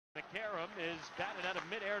McCarrum is batted out of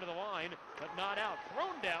midair to the line, but not out.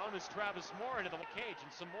 Thrown down is Travis Moore into the cage,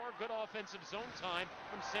 and some more good offensive zone time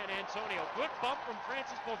from San Antonio. Good bump from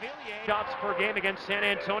Francis Beauvillier. Shots per game against San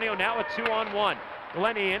Antonio, now a 2-on-1.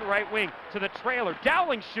 Glennie in right wing to the trailer.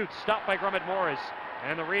 Dowling shoots, stopped by Grummet Morris.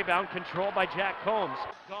 And the rebound controlled by Jack Combs.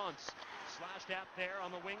 Gauntz slashed out there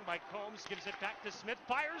on the wing by Combs, gives it back to Smith,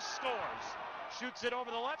 fires, scores. Shoots it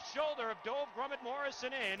over the left shoulder of Dove Grummet Morris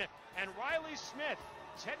and in, and Riley Smith,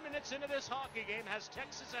 10 minutes into this hockey game, has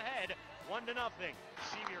Texas ahead 1-0.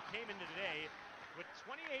 Sevier came into today with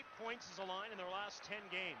 28 points as a line in their last 10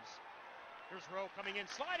 games. Here's Rowe coming in,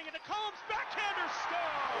 sliding into Combs, backhander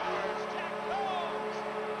scores! Jack Combs!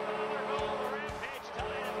 Another goal, the Rampage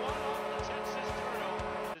tied at 1 off the Texas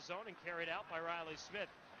turnover. The zone and carried out by Riley Smith.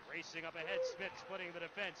 Racing up ahead, Smith splitting the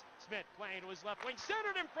defense. Smith playing to his left wing,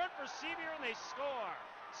 centered in front for Sevier, and they score.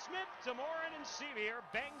 Smith to Morin, and Sevier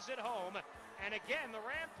bangs it home. And again, the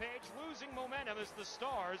Rampage losing momentum as the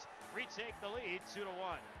Stars retake the lead 2-1.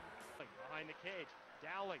 Behind the cage,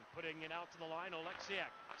 Dowling putting it out to the line.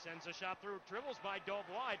 Oleksiak sends a shot through, dribbles by Dove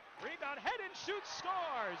wide. Rebound, Hedden shoots,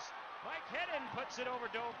 scores. Mike Hedden puts it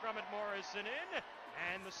over Dove Grummet Morrison in.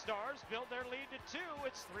 And the Stars build their lead to 2.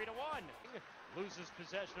 It's 3-1. Loses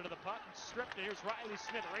possession of the puck, stripped, and here's Riley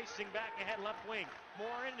Smith racing back ahead left wing.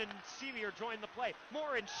 Morin and Sevier join the play.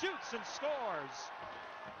 Morin shoots and scores.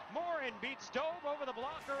 Morin beats Dove over the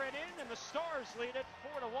blocker and in, and the Stars lead it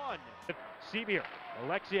 4-1. Sevier,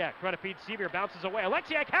 Oleksiak trying to feed Sevier, bounces away.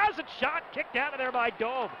 Oleksiak has a shot, kicked out of there by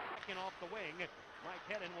Dove. Backing off the wing, Mike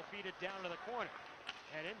Hedden will feed it down to the corner.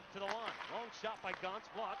 Hedden to the line, long shot by Gauntz,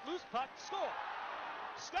 block, loose puck, score.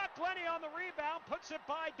 Scott Glennie on the rebound, puts it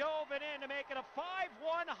by Dove and in to make it a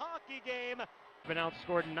 5-1 hockey game. Been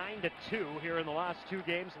outscored 9-2 here in the last 2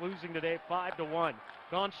 games, losing today 5-1.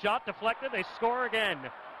 Gauntz shot deflected, they score again.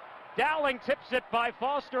 Dowling tips it by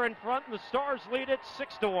Foster in front, and the Stars lead it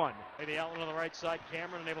 6-1. The outlet on the right side,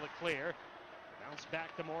 Cameron unable to clear. Bounce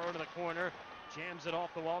back to Morrow to the corner, jams it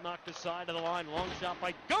off the wall, knocked aside to the line. Long shot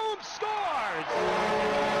by Gomes, scores!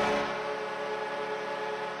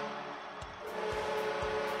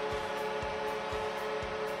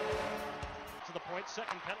 The point,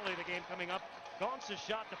 second penalty of the game coming up. Gauntz's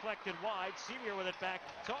shot deflected wide. Sevier with it back,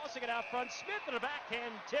 tossing it out front. Smith in a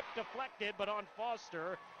backhand tip deflected, but on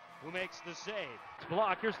Foster, who makes the save. It's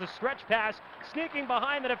blocked. Here's the stretch pass, sneaking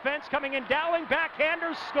behind the defense, coming in. Dowling,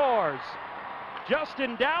 backhander, scores.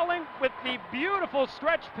 Justin Dowling with the beautiful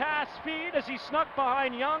stretch pass feed as he snuck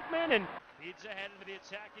behind Yonkman and feeds ahead into the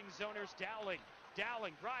attacking zone. Here's Dowling.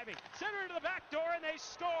 Dowling driving, center into the back door, and they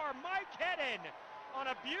score. Mike Hedden on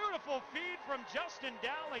a beautiful feed from Justin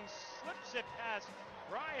Dowling, slips it past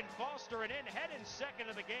Brian Foster and in. Hedden second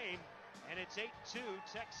of the game, and it's 8-2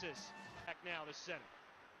 Texas. Back now to center.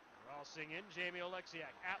 Crossing in, Jamie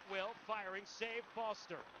Oleksiak at will, firing, save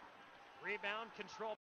Foster. Rebound, control.